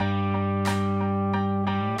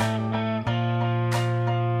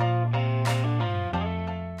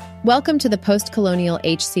Welcome to the Postcolonial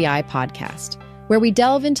HCI podcast, where we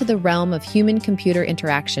delve into the realm of human-computer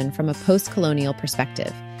interaction from a postcolonial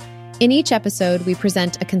perspective. In each episode, we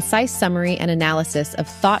present a concise summary and analysis of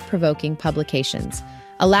thought-provoking publications,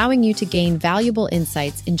 allowing you to gain valuable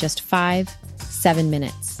insights in just 5-7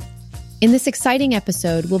 minutes. In this exciting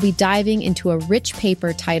episode, we'll be diving into a rich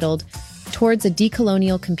paper titled Towards a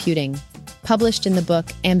Decolonial Computing, published in the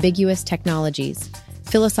book Ambiguous Technologies,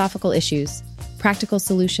 Philosophical Issues, Practical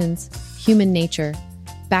Solutions, Human Nature,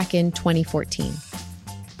 back in 2014.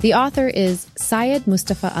 The author is Syed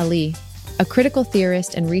Mustafa Ali, a critical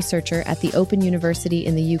theorist and researcher at the Open University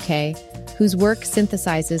in the UK, whose work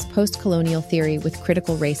synthesizes postcolonial theory with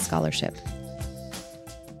critical race scholarship.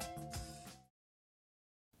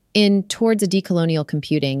 In Towards a Decolonial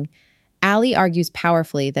Computing, Ali argues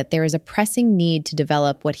powerfully that there is a pressing need to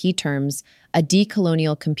develop what he terms a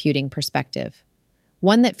decolonial computing perspective,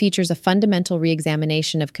 one that features a fundamental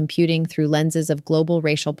re-examination of computing through lenses of global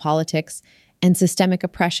racial politics and systemic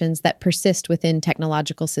oppressions that persist within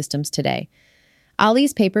technological systems today.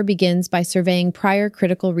 Ali's paper begins by surveying prior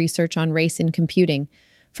critical research on race in computing,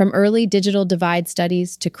 from early digital divide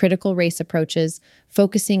studies to critical race approaches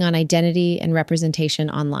focusing on identity and representation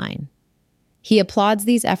online. He applauds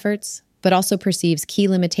these efforts, but also perceives key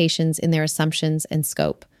limitations in their assumptions and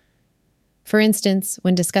scope. For instance,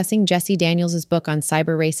 when discussing Jesse Daniels' book on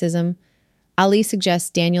cyber racism, Ali suggests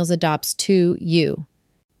Daniels adopts too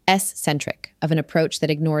U.S.-centric of an approach that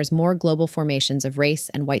ignores more global formations of race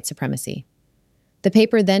and white supremacy. The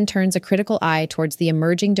paper then turns a critical eye towards the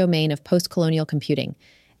emerging domain of postcolonial computing,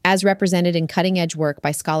 as represented in cutting-edge work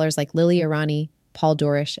by scholars like Lily Irani, Paul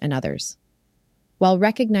Dorish, and others. While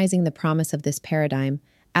recognizing the promise of this paradigm,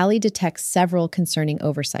 Ali detects several concerning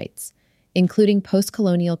oversights, including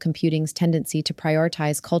postcolonial computing's tendency to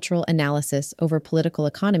prioritize cultural analysis over political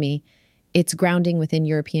economy, its grounding within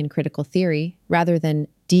European critical theory rather than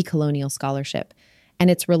decolonial scholarship, and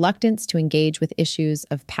its reluctance to engage with issues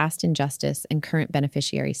of past injustice and current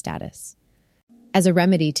beneficiary status. As a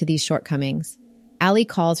remedy to these shortcomings, Ali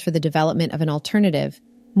calls for the development of an alternative,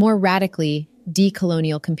 more radically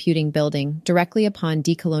decolonial computing building directly upon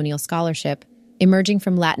decolonial scholarship, emerging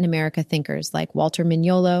from Latin America thinkers like Walter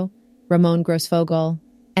Mignolo, Ramon Grossfogel,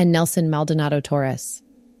 and Nelson Maldonado Torres.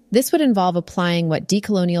 This would involve applying what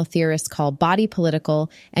decolonial theorists call body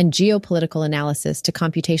political and geopolitical analysis to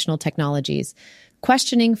computational technologies,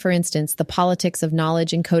 questioning, for instance, the politics of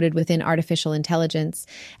knowledge encoded within artificial intelligence,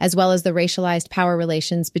 as well as the racialized power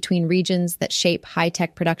relations between regions that shape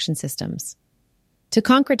high-tech production systems. To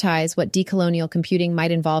concretize what decolonial computing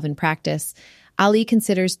might involve in practice, Ali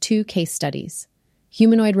considers two case studies: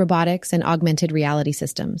 humanoid robotics and augmented reality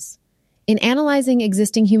systems. In analyzing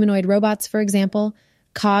existing humanoid robots, for example,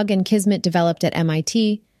 Cog and Kismet developed at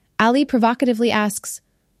MIT, Ali provocatively asks,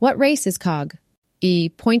 "What race is Cog?"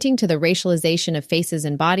 Pointing to the racialization of faces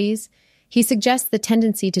and bodies, he suggests the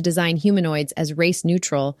tendency to design humanoids as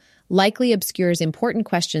race-neutral likely obscures important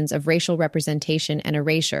questions of racial representation and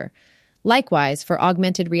erasure. Likewise, for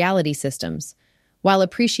augmented reality systems, while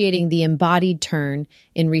appreciating the embodied turn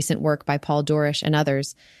in recent work by Paul Dorish and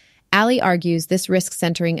others, Ali argues this risks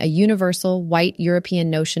centering a universal white European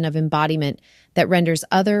notion of embodiment that renders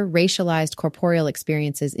other racialized corporeal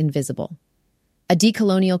experiences invisible. A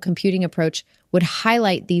decolonial computing approach would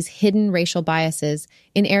highlight these hidden racial biases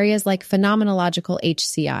in areas like phenomenological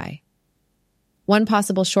HCI. One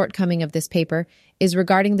possible shortcoming of this paper is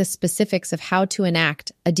regarding the specifics of how to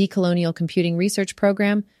enact a decolonial computing research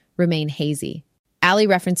program remain hazy. Ali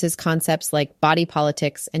references concepts like body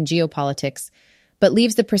politics and geopolitics, but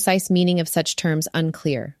leaves the precise meaning of such terms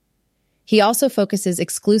unclear. He also focuses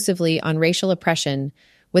exclusively on racial oppression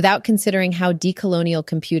without considering how decolonial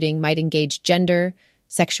computing might engage gender,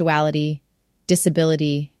 sexuality,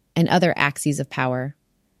 disability, and other axes of power,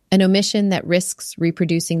 an omission that risks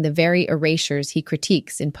reproducing the very erasures he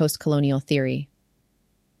critiques in postcolonial theory.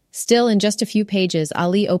 Still, in just a few pages,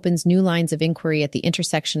 Ali opens new lines of inquiry at the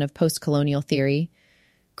intersection of postcolonial theory,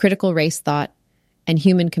 critical race thought, and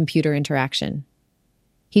human-computer interaction.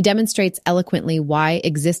 He demonstrates eloquently why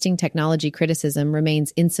existing technology criticism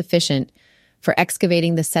remains insufficient for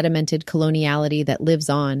excavating the sedimented coloniality that lives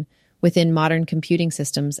on within modern computing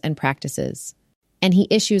systems and practices. And he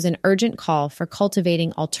issues an urgent call for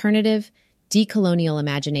cultivating alternative, decolonial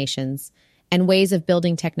imaginations and ways of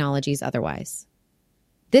building technologies otherwise.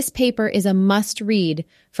 This paper is a must-read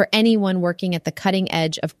for anyone working at the cutting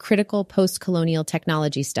edge of critical post-colonial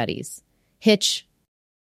technology studies. Hitch.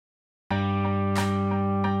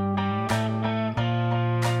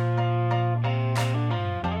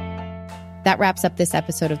 That wraps up this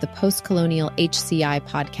episode of the Postcolonial HCI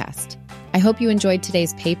podcast. I hope you enjoyed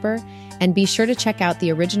today's paper, and be sure to check out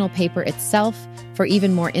the original paper itself for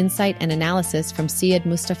even more insight and analysis from Syed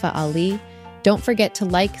Mustafa Ali. Don't forget to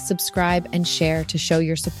like, subscribe, and share to show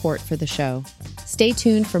your support for the show. Stay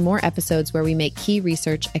tuned for more episodes where we make key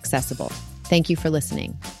research accessible. Thank you for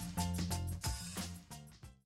listening.